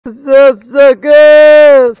What's up,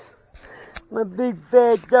 suckers? My big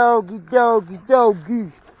bad doggy. The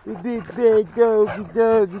big bad doggy.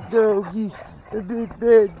 The big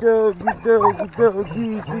bad doggy. We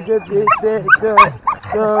got big bad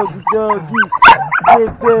doggy.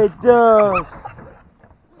 Big bad dogs.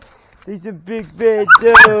 These are big bad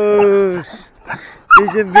dogs.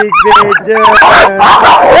 These are big bad dogs.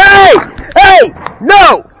 Hey!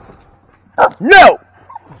 No! No!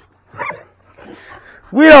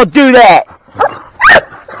 We don't do that.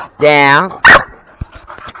 Down.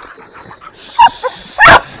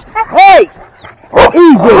 Hey!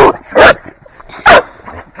 Easy.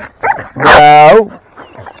 No.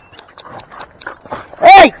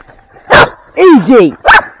 Hey! Easy.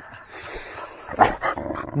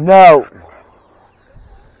 No.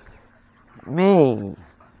 Me.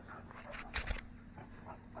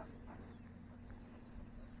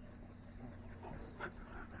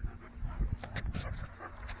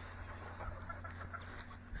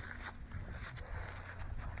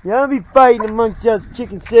 Y'all be fighting amongst y'all's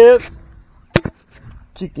chicken selves.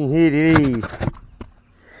 Chicken head it is.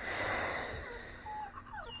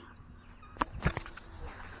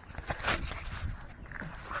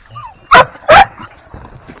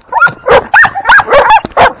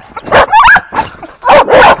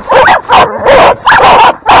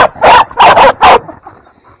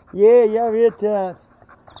 Yeah, y'all real tough.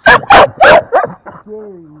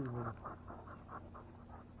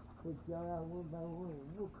 Put y'all out one by one.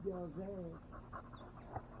 Whoop y'all's ass.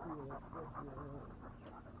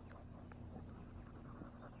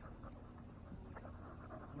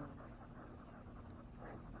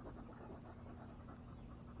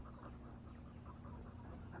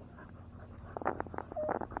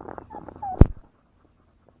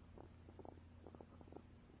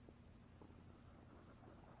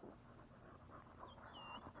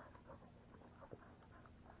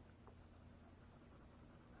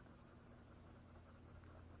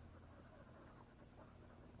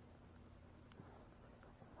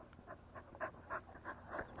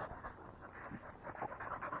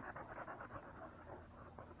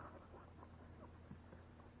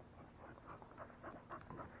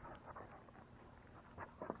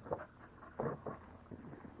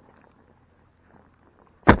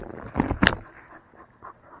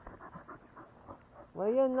 Why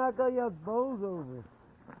you knock all your bowls over?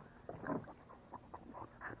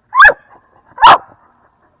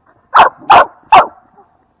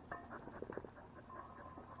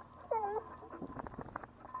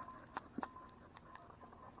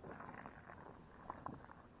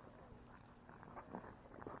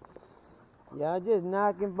 Y'all just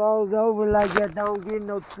knocking balls over like y'all don't get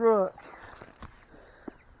no truck.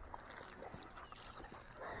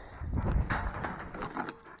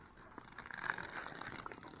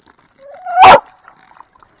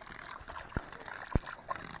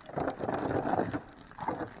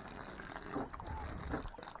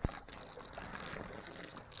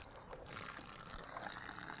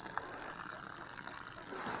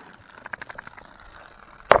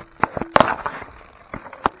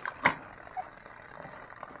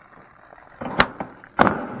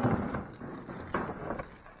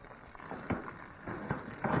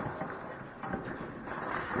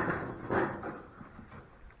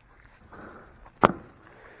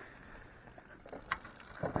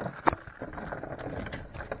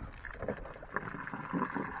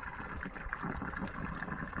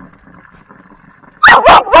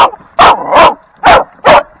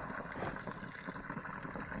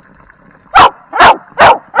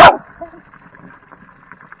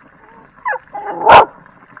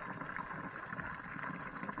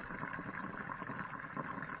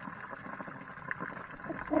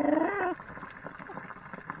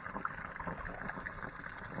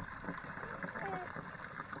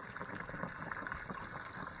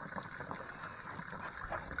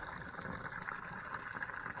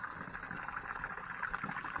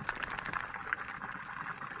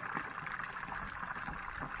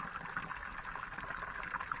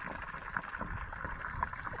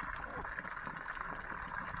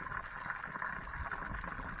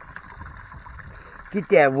 Get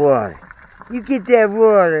that water. You get that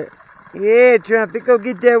water. Yeah, Trumpet. Go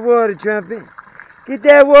get that water, Trumpet. Get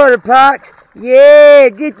that water, Pox. Yeah,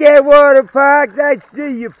 get that water, Pox. I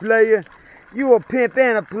see you, player. You a pimp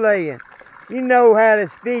and a player. You know how to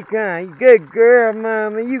speak, huh? You good girl,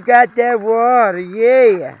 mama. You got that water.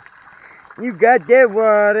 Yeah. You got that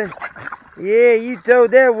water. Yeah, you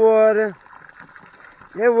told that water.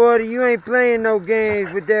 That water, you ain't playing no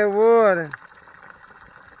games with that water.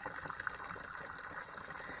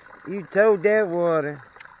 You told that water.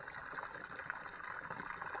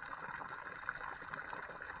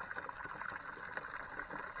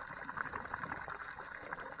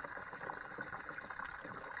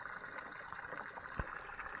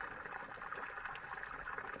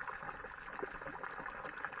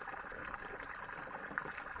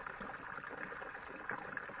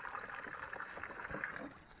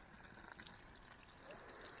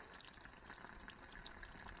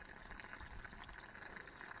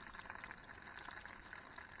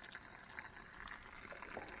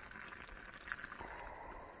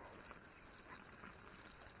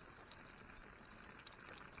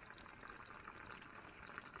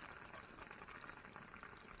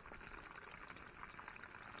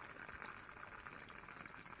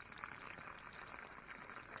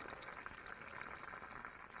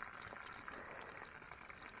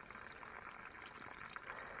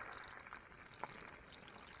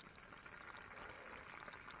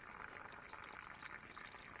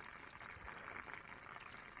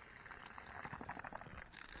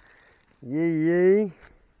 Yeah.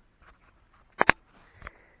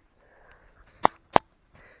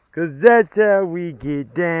 'Cause that's how we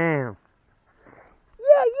get down.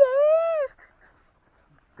 Yeah.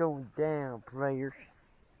 Going down, players.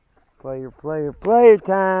 Player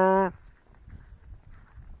time.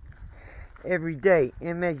 Every day,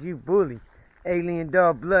 MSU bully, alien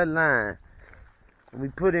dog bloodline. We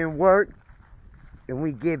put in work, and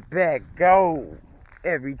we get back gold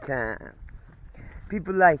every time.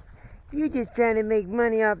 People like, you just trying to make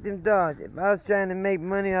money off them dogs. If I was trying to make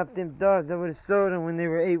money off them dogs, I would have sold them when they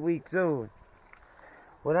were 8 weeks old.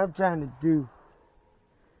 What I'm trying to do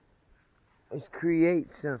is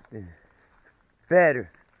create something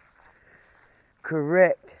better,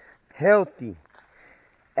 correct, healthy,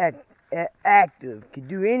 active, can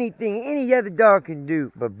do anything any other dog can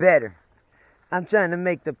do, but better. I'm trying to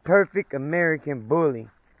make the perfect American bully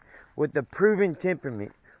with a proven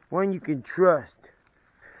temperament, one you can trust.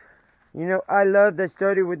 You know, I loved that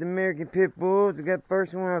started with American Pit Bulls. I got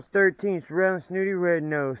first one when I was 13, Sorrel and Snooty Red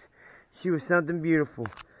Nose. She was something beautiful.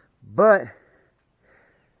 But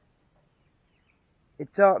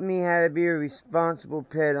it taught me how to be a responsible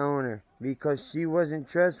pet owner because she wasn't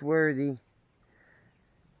trustworthy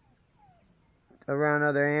around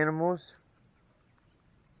other animals,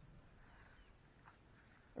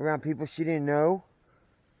 around people she didn't know.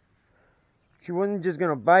 She wasn't just going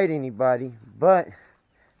to bite anybody, but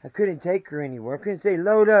I couldn't take her anywhere. I couldn't say,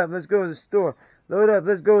 load up, let's go to the store. Load up,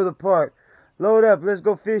 let's go to the park. Load up, let's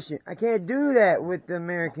go fishing. I can't do that with the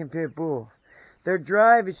American Pit Bull. Their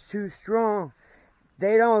drive is too strong.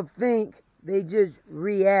 They don't think, they just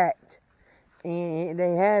react. And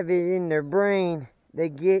they have it in their brain. They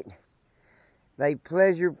get like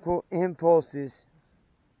pleasure impulses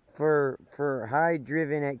for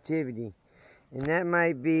high-driven activity. And that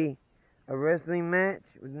might be a wrestling match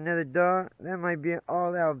with another dog. That might be an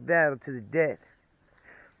all-out battle to the death,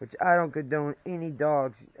 which I don't condone any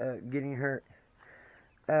dogs getting hurt.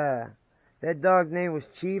 That dog's name was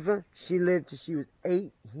Chiva. She lived till she was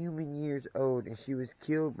 8 human years old, and she was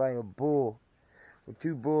killed by a bull. The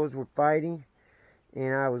 2 bulls were fighting,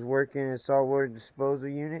 and I was working in a saltwater disposal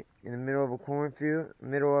unit in the middle of a cornfield,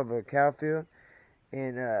 middle of a cow field,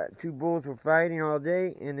 and 2 bulls were fighting all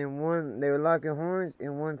day, and then they were locking horns,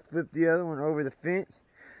 and one flipped the other one over the fence.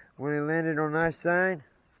 When it landed on our side,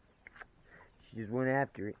 she just went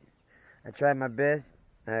after it. I tried my best.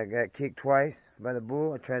 I got kicked twice by the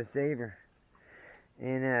bull. I tried to save her.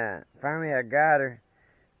 And finally I got her,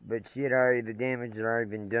 but the damage had already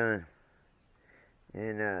been done.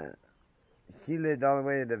 And she lived all the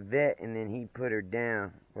way to the vet, and then he put her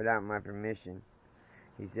down without my permission.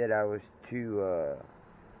 He said I was too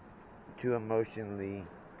emotionally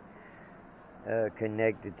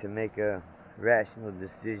connected to make a rational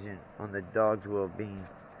decision on the dog's well-being.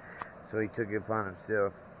 So he took it upon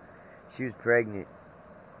himself. She was pregnant,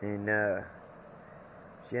 and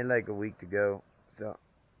she had like a week to go. So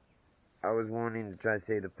I was wanting to try to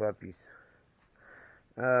save the puppies.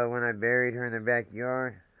 When I buried her in the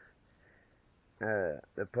backyard,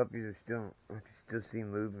 the puppies I could still see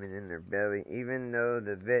movement in their belly, even though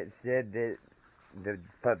the vet said that the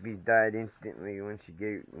puppies died instantly when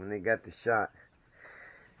they got the shot.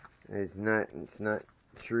 It's not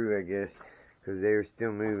true, I guess, because they were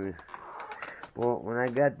still moving. Well, when I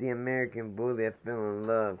got the American Bully, I fell in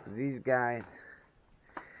love, because these guys,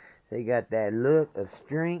 they got that look of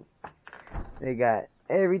strength. They got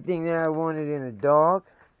everything that I wanted in a dog.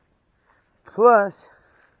 Plus,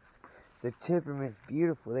 the temperament's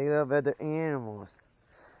beautiful. They love other animals.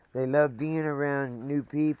 They love being around new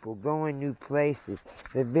people, going new places.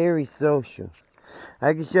 They're very social.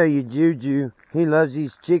 I can show you Juju. He loves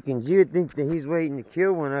these chickens. You would think that he's waiting to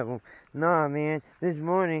kill one of them. Nah, man. This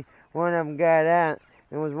morning, one of them got out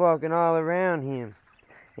and was walking all around him.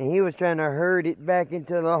 And he was trying to herd it back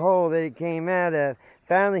into the hole that it came out of.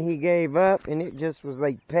 Finally, he gave up, and it just was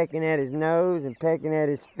like pecking at his nose and pecking at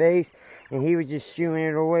his face. And he was just shooing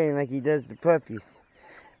it away like he does the puppies.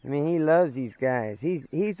 I mean, he loves these guys.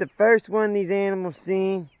 He's the first one these animals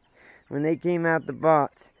seen when they came out the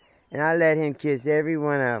box. And I let him kiss every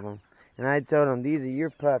one of them. And I told him, these are your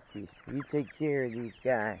puppies. You take care of these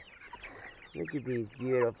guys. Look at these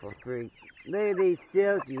beautiful freaks. Look at these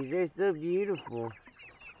silkies. They're so beautiful.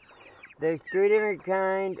 There's 3 different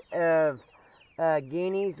kinds of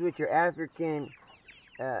guineas, which are African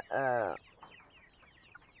They're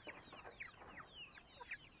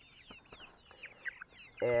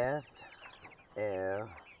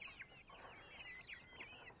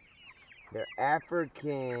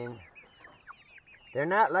African. They're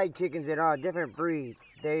not like chickens at all. Different breeds.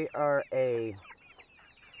 They are a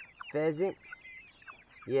pheasant,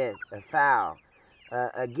 Yes, a fowl.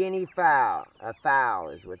 A guinea fowl. A fowl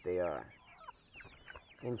is what they are.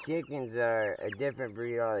 And chickens are a different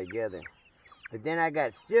breed altogether. But then I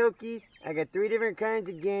got silkies. I got 3 different kinds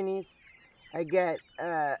of guineas. I got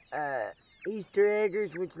Easter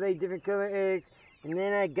eggers, which lay different color eggs. And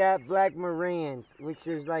then I got black Morans, which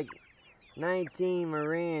there's like 19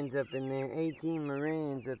 Morans up in there, 18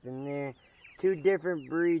 Morans up in there. 2 different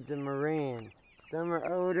breeds of Morans. Some are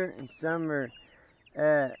older and some are,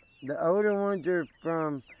 the older ones are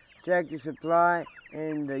from Tractor Supply,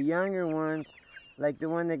 and the younger ones, like the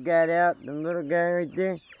one that got out, the little guy right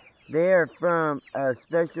there, they are from a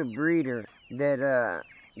special breeder that,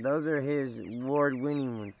 those are his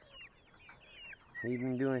award-winning ones. He's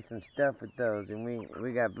been doing some stuff with those, and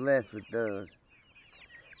we got blessed with those.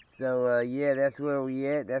 So, yeah, that's where we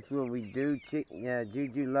at. That's what we do.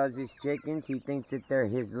 Juju loves his chickens. He thinks that they're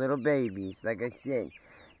his little babies. Like I said,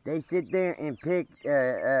 they sit there and pick,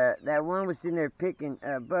 that one was sitting there picking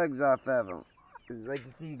bugs off of him. Like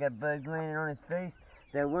you see, you got bugs landing on his face.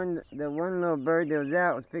 The one little bird that was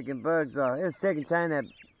out was picking bugs off. It was the second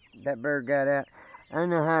time that bird got out. I don't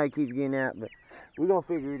know how he keeps getting out, but we're going to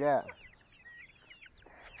figure it out.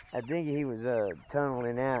 I think he was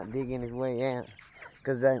tunneling out, digging his way out.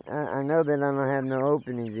 Because I know that I don't have no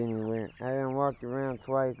openings anywhere. I done walked around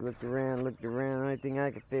twice, looked around. The only thing I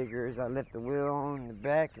could figure is I left the wheel on in the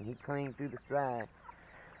back and he cleaned through the side.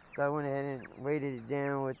 So I went ahead and weighted it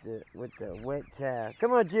down with the wet towel.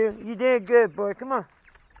 Come on, Jew. You did good, boy. Come on.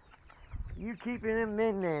 You keeping them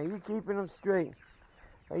in there. You keeping them straight.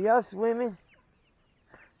 Are y'all swimming?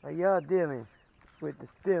 Are y'all dealing with the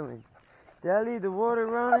stealing? Did I leave the water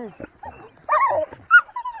running?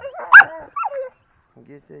 I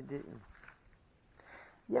guess I didn't.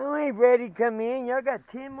 Y'all ain't ready to come in. Y'all got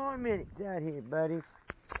 10 more minutes out here, buddies.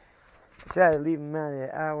 Try to leave them out an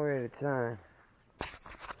hour at a time.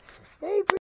 Hey,